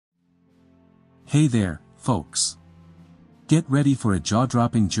Hey there, folks. Get ready for a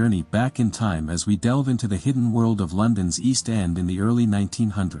jaw-dropping journey back in time as we delve into the hidden world of London's East End in the early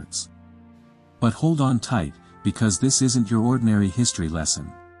 1900s. But hold on tight, because this isn't your ordinary history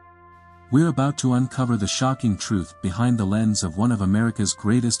lesson. We're about to uncover the shocking truth behind the lens of one of America's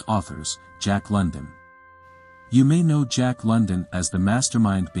greatest authors, Jack London. You may know Jack London as the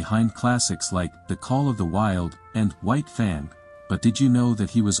mastermind behind classics like The Call of the Wild and White Fang, but did you know that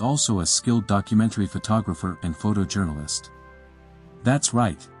he was also a skilled documentary photographer and photojournalist? That's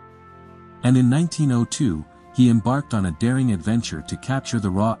right. And in 1902, he embarked on a daring adventure to capture the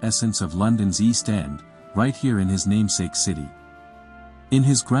raw essence of London's East End, right here in his namesake city. In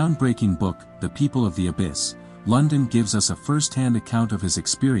his groundbreaking book, The People of the Abyss, London gives us a first-hand account of his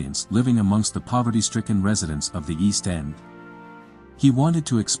experience living amongst the poverty-stricken residents of the East End. He wanted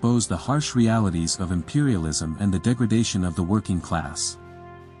to expose the harsh realities of imperialism and the degradation of the working class.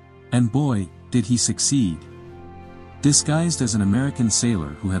 And boy, did he succeed. Disguised as an American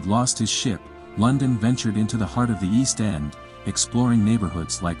sailor who had lost his ship, London ventured into the heart of the East End, exploring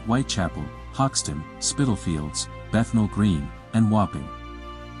neighborhoods like Whitechapel, Hoxton, Spitalfields, Bethnal Green, and Wapping.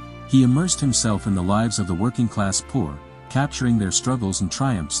 He immersed himself in the lives of the working-class poor, capturing their struggles and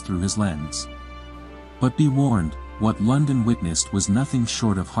triumphs through his lens. But be warned, what London witnessed was nothing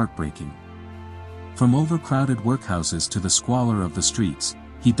short of heartbreaking. From overcrowded workhouses to the squalor of the streets,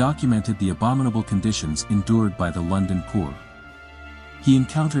 he documented the abominable conditions endured by the London poor. He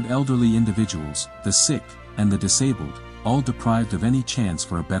encountered elderly individuals, the sick, and the disabled, all deprived of any chance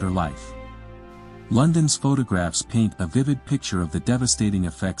for a better life. London's photographs paint a vivid picture of the devastating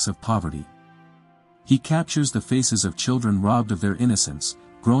effects of poverty. He captures the faces of children robbed of their innocence,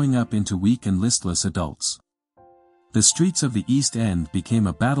 growing up into weak and listless adults. The streets of the East End became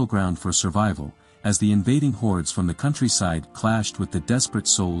a battleground for survival, as the invading hordes from the countryside clashed with the desperate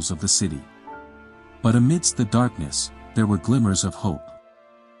souls of the city. But amidst the darkness, there were glimmers of hope.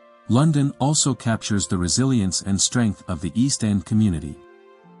 London also captures the resilience and strength of the East End community.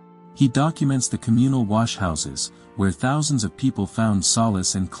 He documents the communal washhouses, where thousands of people found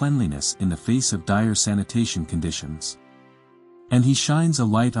solace and cleanliness in the face of dire sanitation conditions. And he shines a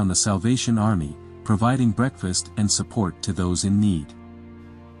light on the Salvation Army, providing breakfast and support to those in need.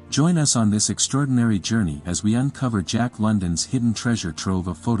 Join us on this extraordinary journey as we uncover Jack London's hidden treasure trove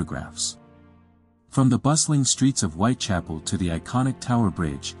of photographs. From the bustling streets of Whitechapel to the iconic Tower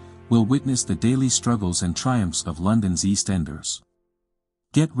Bridge, we'll witness the daily struggles and triumphs of London's East Enders.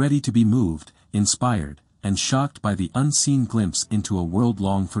 Get ready to be moved, inspired, and shocked by the unseen glimpse into a world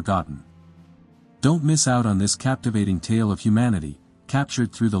long forgotten. Don't miss out on this captivating tale of humanity,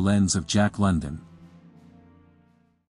 captured through the lens of Jack London.